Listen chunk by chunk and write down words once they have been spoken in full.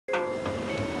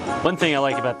One thing I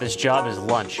like about this job is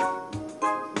lunch.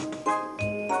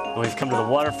 We've come to the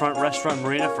Waterfront Restaurant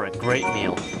Marina for a great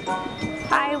meal.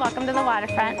 Hi, welcome to the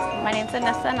Waterfront. My name's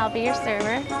Anissa and I'll be your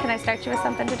server. Can I start you with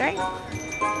something to drink?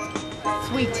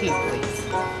 Sweet tea, please.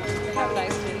 Have a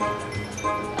nice tea.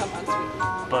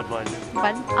 Unsweet. Budweiser.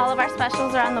 Bud. All of our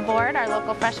specials are on the board. Our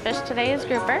local fresh fish today is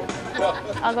grouper.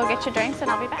 I'll go get your drinks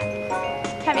and I'll be back.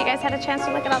 Have you guys had a chance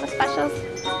to look at all the specials?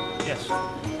 Yes.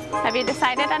 Have you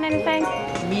decided on anything?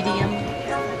 Medium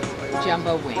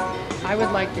jumbo wing. I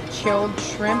would like the chilled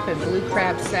shrimp and blue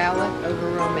crab salad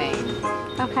over romaine.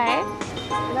 Okay.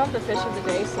 You have the fish of the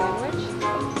day sandwich.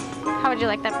 How would you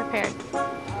like that prepared?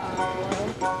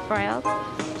 Broiled. Broiled.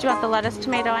 Do you want the lettuce,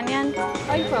 tomato, onion?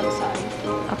 Oh, you put on the side.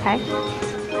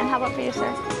 Okay. And how about for you, sir?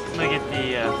 I'm gonna get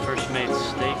the First Made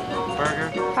steak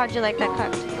burger. How would you like that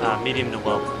cooked? Medium to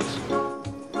well, please.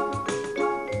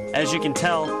 As you can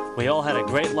tell, we all had a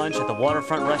great lunch at the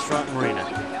Waterfront Restaurant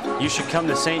Marina. You should come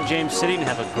to St. James City and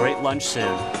have a great lunch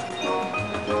soon.